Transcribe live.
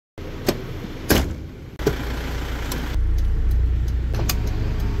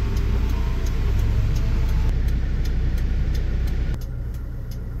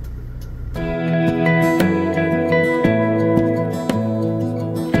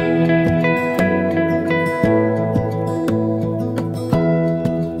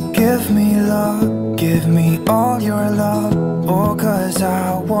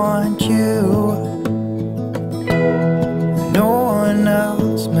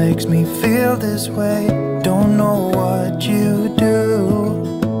makes me feel this way. Don't know what you do.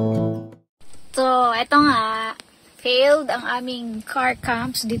 So, eto nga, failed ang aming car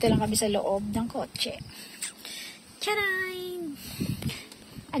camps. Dito lang kami sa loob ng kotse. Tcharay!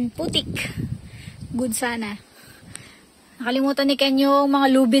 Ang putik. Good sana. Nakalimutan ni Ken yung mga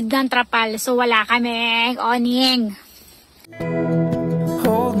lubid ng trapal. So, wala kaming awning.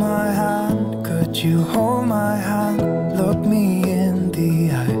 Hold my hand, could you hold my hand? Look me in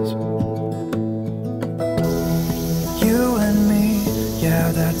the eyes. You and me, yeah,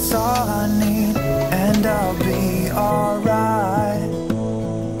 that's all I need. And I'll be alright.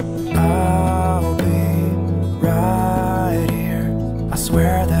 I'll be right here. I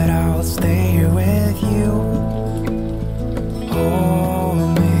swear that I'll stay here with you.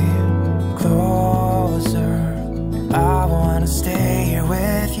 Hold me closer. I wanna stay here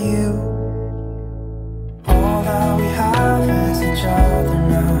with you. All that we have is each other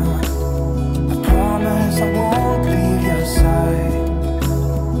now. I promise I won't leave your side.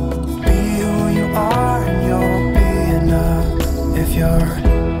 Be who you are and you'll be enough. If you're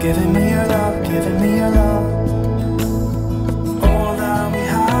giving me your love, giving me your love. All that we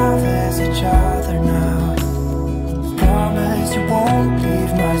have is each other now. Promise you won't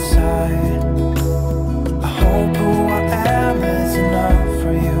leave my side. I hope who I am is enough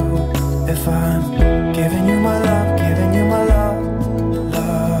for you. If I'm giving you my love, giving you my love,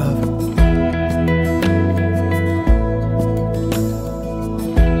 love.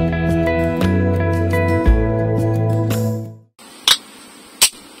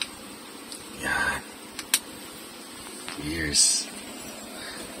 Yan. Years.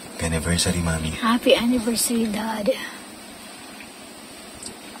 Happy anniversary, Mami. Happy anniversary, Dad.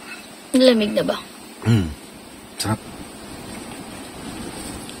 Lamig na ba? Sarap.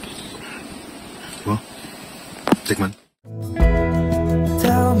 Oh, tikman.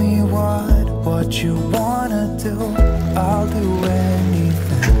 Tell me what you wanna do. I'll do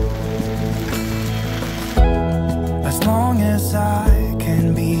anything. As long as I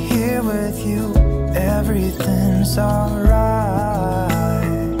can be here with you, everything's alright.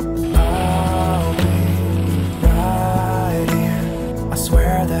 I'll be right here. I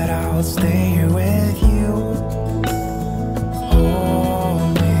swear that I'll stay here with you.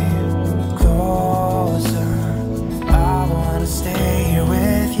 Hold me closer. I wanna stay here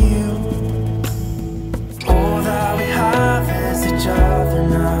with you. All that we have is each other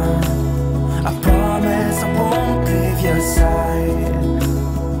now. I promise I won't leave your side.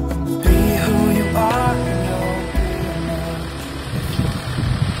 Be who you are and you'll be enough.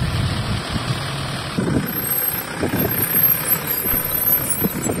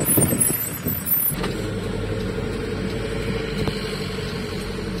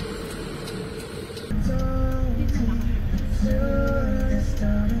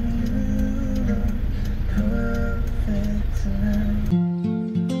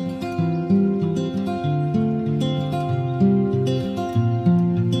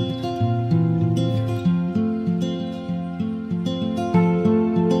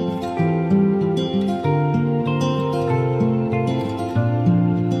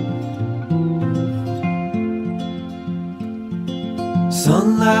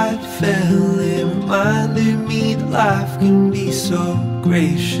 Sunlight fell, it reminded me that life can be so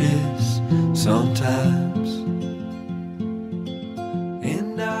gracious sometimes.